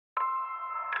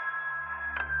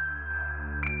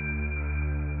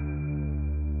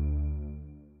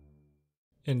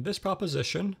In this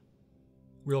proposition,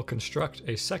 we'll construct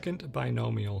a second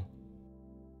binomial.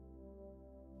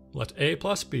 Let a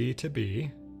plus b to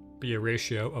b be a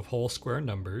ratio of whole square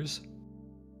numbers,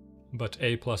 but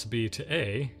a plus b to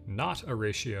a not a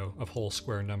ratio of whole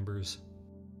square numbers.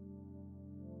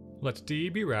 Let d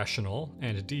be rational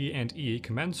and d and e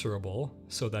commensurable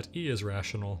so that e is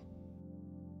rational.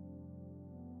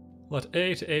 Let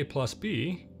a to a plus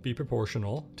b be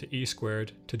proportional to e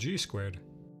squared to g squared.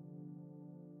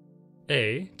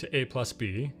 A to a plus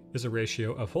b is a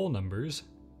ratio of whole numbers,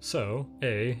 so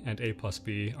a and a plus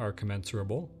b are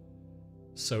commensurable,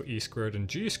 so e squared and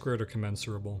g squared are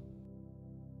commensurable.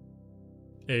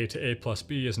 A to a plus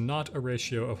b is not a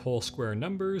ratio of whole square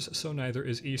numbers, so neither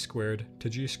is e squared to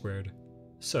g squared,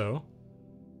 so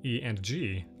e and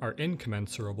g are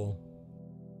incommensurable.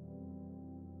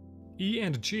 E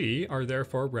and g are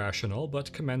therefore rational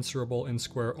but commensurable in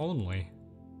square only,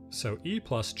 so e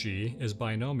plus g is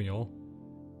binomial,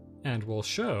 and we'll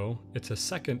show it's a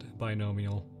second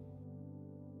binomial.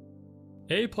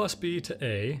 A plus b to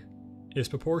a is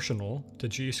proportional to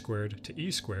g squared to e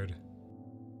squared.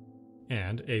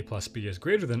 And a plus b is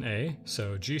greater than a,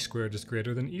 so g squared is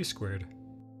greater than e squared.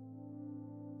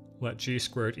 Let g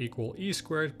squared equal e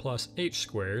squared plus h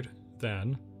squared,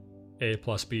 then a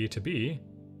plus b to b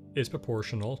is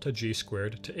proportional to g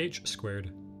squared to h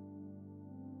squared.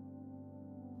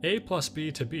 A plus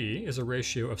b to b is a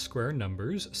ratio of square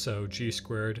numbers, so g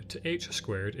squared to h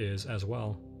squared is as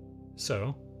well.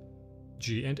 So,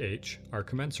 g and h are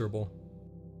commensurable.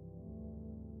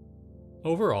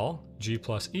 Overall, g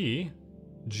plus e,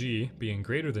 g being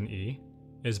greater than e,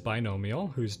 is binomial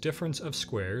whose difference of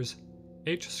squares,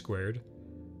 h squared,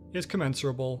 is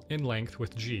commensurable in length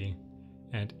with g,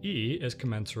 and e is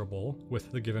commensurable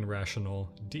with the given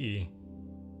rational d.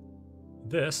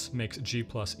 This makes g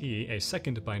plus e a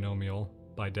second binomial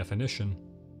by definition.